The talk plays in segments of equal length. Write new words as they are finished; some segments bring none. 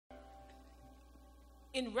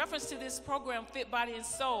in reference to this program, Fit Body and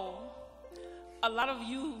Soul, a lot of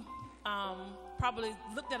you probably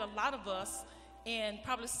looked at a lot of us and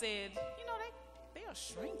probably said, you know, they are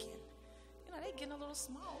shrinking. You know, they're getting a little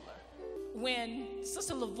smaller. When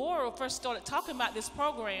Sister Lavora first started talking about this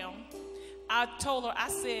program, I told her, I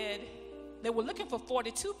said, they were looking for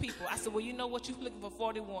 42 people. I said, well, you know what? You're looking for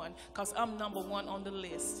 41 because I'm #1 on the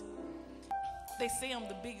list. They say I'm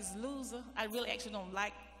the biggest loser. I really actually don't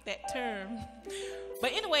like that term.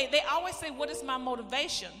 But anyway, they always say, what is my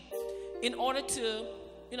motivation in order to,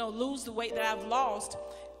 you know, lose the weight that I've lost?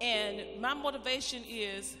 And my motivation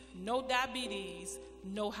is no diabetes,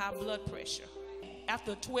 no high blood pressure.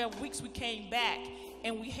 After 12 weeks, we came back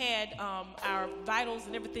and we had our vitals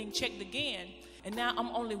and everything checked again. And now I'm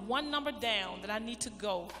only one number down that I need to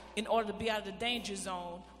go in order to be out of the danger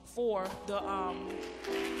zone for the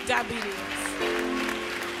diabetes.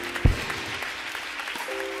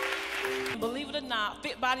 Believe it or not,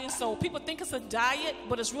 Fit Body and Soul, people think it's a diet,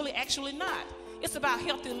 but it's really actually not. It's about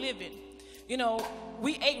healthy living. You know,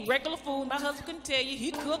 we ate regular food. My husband can tell you, he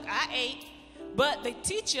cooked, I ate. But they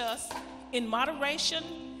teach us in moderation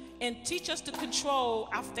and teach us to control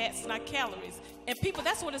our fats and our calories. And people,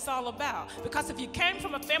 that's what it's all about. Because if you came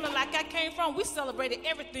from a family like I came from, we celebrated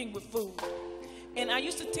everything with food. And I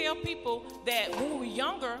used to tell people that when we were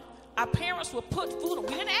younger, our parents would put food,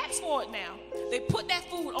 we didn't ask for it now. They put that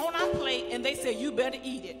food on our plate and they said, you better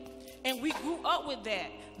eat it. And we grew up with that.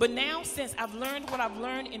 But now, since I've learned what I've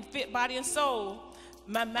learned in Fit Body and Soul,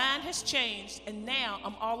 my mind has changed, and now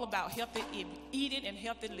I'm all about healthy eating and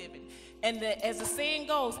healthy living. And as the saying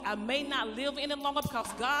goes, I may not live any longer because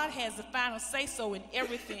God has the final say-so in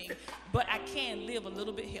everything, but I can live a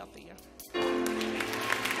little bit healthier.